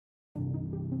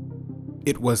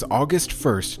It was August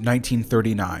 1st,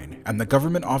 1939, and the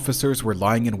government officers were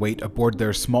lying in wait aboard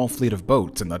their small fleet of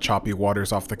boats in the choppy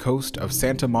waters off the coast of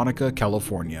Santa Monica,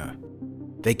 California.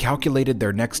 They calculated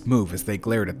their next move as they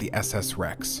glared at the SS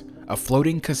Rex, a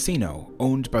floating casino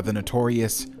owned by the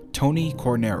notorious Tony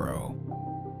Cornero.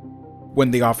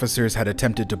 When the officers had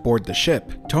attempted to board the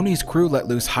ship, Tony's crew let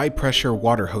loose high-pressure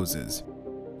water hoses.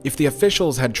 If the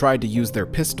officials had tried to use their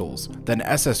pistols, then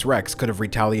SS Rex could have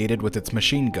retaliated with its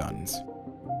machine guns.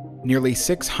 Nearly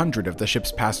 600 of the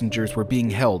ship's passengers were being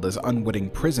held as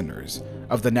unwitting prisoners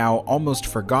of the now almost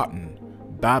forgotten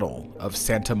Battle of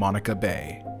Santa Monica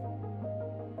Bay.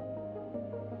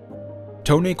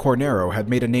 Tony Cornero had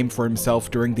made a name for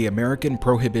himself during the American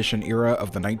Prohibition era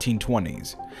of the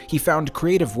 1920s. He found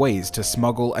creative ways to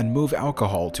smuggle and move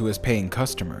alcohol to his paying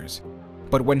customers.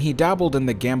 But when he dabbled in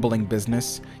the gambling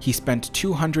business, he spent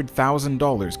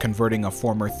 $200,000 converting a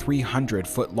former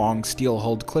 300-foot-long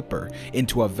steel-hulled clipper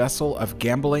into a vessel of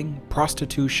gambling,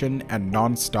 prostitution, and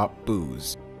non-stop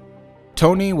booze.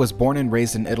 Tony was born and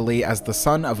raised in Italy as the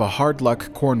son of a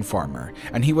hard-luck corn farmer,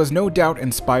 and he was no doubt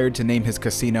inspired to name his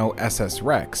casino SS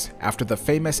Rex after the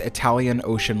famous Italian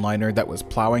ocean liner that was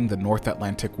plowing the North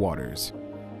Atlantic waters.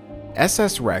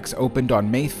 SS Rex opened on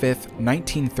May 5,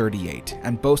 1938,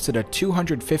 and boasted a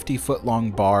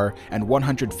 250-foot-long bar and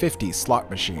 150 slot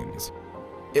machines.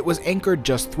 It was anchored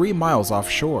just 3 miles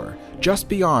offshore, just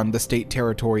beyond the state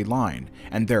territory line,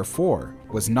 and therefore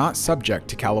was not subject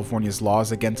to California's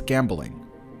laws against gambling,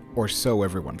 or so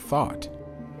everyone thought.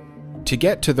 To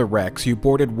get to the Rex, you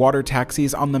boarded water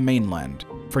taxis on the mainland.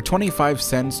 For 25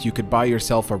 cents, you could buy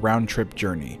yourself a round-trip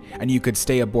journey, and you could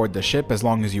stay aboard the ship as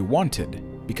long as you wanted,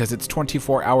 because its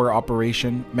 24-hour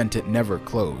operation meant it never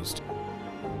closed.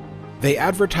 They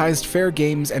advertised fair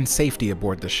games and safety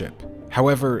aboard the ship.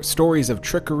 However, stories of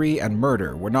trickery and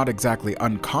murder were not exactly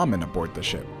uncommon aboard the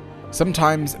ship.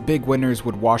 Sometimes, big winners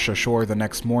would wash ashore the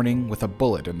next morning with a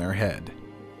bullet in their head.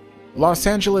 Los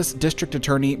Angeles District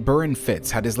Attorney Burren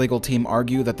Fitz had his legal team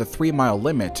argue that the 3-mile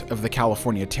limit of the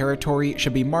California territory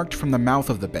should be marked from the mouth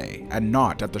of the bay and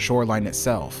not at the shoreline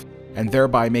itself, and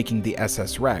thereby making the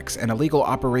SS Rex an illegal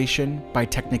operation by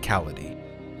technicality.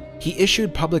 He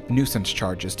issued public nuisance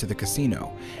charges to the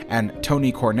casino, and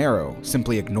Tony Cornero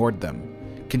simply ignored them,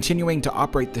 continuing to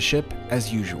operate the ship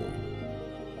as usual.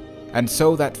 And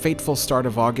so that fateful start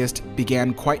of August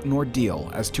began quite an ordeal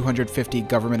as 250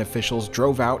 government officials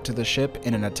drove out to the ship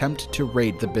in an attempt to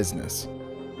raid the business.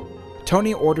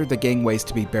 Tony ordered the gangways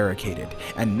to be barricaded,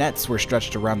 and nets were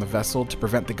stretched around the vessel to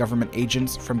prevent the government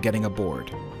agents from getting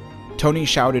aboard. Tony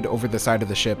shouted over the side of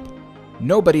the ship,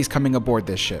 "Nobody's coming aboard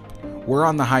this ship. We're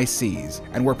on the high seas,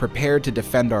 and we're prepared to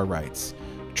defend our rights.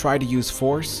 Try to use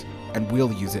force, and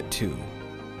we'll use it too."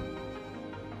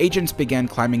 Agents began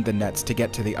climbing the nets to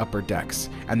get to the upper decks,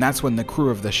 and that's when the crew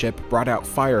of the ship brought out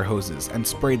fire hoses and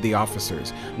sprayed the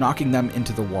officers, knocking them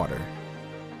into the water.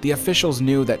 The officials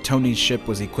knew that Tony's ship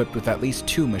was equipped with at least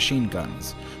 2 machine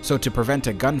guns, so to prevent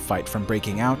a gunfight from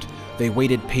breaking out, they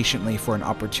waited patiently for an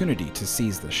opportunity to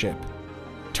seize the ship.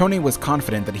 Tony was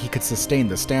confident that he could sustain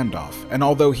the standoff, and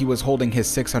although he was holding his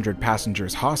 600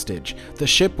 passengers hostage, the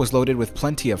ship was loaded with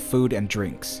plenty of food and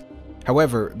drinks.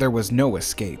 However, there was no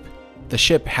escape. The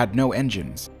ship had no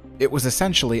engines. It was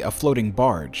essentially a floating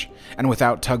barge, and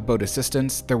without tugboat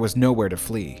assistance, there was nowhere to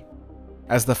flee.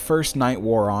 As the first night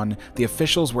wore on, the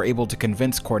officials were able to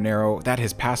convince Cornero that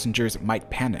his passengers might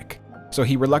panic, so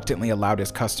he reluctantly allowed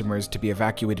his customers to be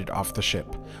evacuated off the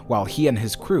ship, while he and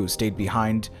his crew stayed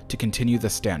behind to continue the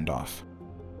standoff.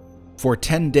 For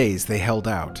 10 days they held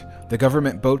out, the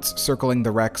government boats circling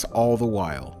the Rex all the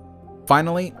while.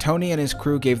 Finally, Tony and his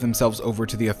crew gave themselves over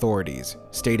to the authorities,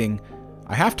 stating,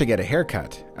 "I have to get a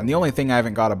haircut, and the only thing I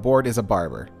haven't got aboard is a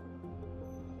barber."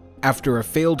 After a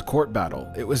failed court battle,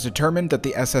 it was determined that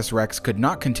the SS Rex could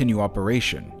not continue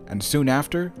operation, and soon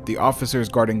after, the officers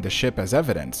guarding the ship as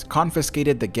evidence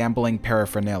confiscated the gambling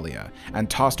paraphernalia and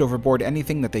tossed overboard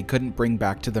anything that they couldn't bring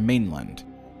back to the mainland.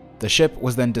 The ship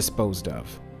was then disposed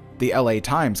of. The LA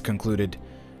Times concluded,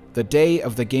 "The day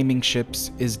of the gaming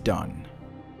ships is done."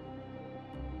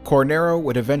 Cornero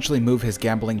would eventually move his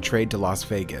gambling trade to Las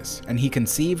Vegas, and he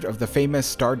conceived of the famous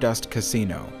Stardust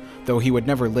Casino, though he would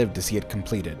never live to see it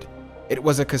completed. It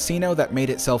was a casino that made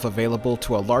itself available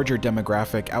to a larger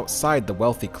demographic outside the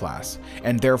wealthy class,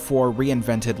 and therefore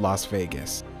reinvented Las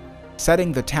Vegas,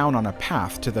 setting the town on a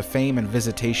path to the fame and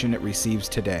visitation it receives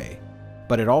today.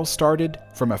 But it all started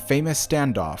from a famous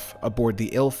standoff aboard the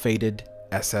ill-fated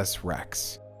SS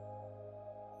Rex.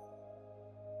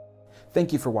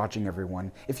 Thank you for watching,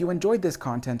 everyone. If you enjoyed this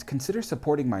content, consider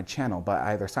supporting my channel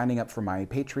by either signing up for my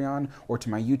Patreon or to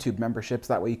my YouTube memberships.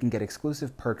 That way you can get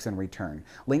exclusive perks in return.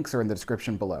 Links are in the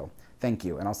description below. Thank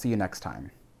you, and I'll see you next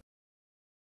time.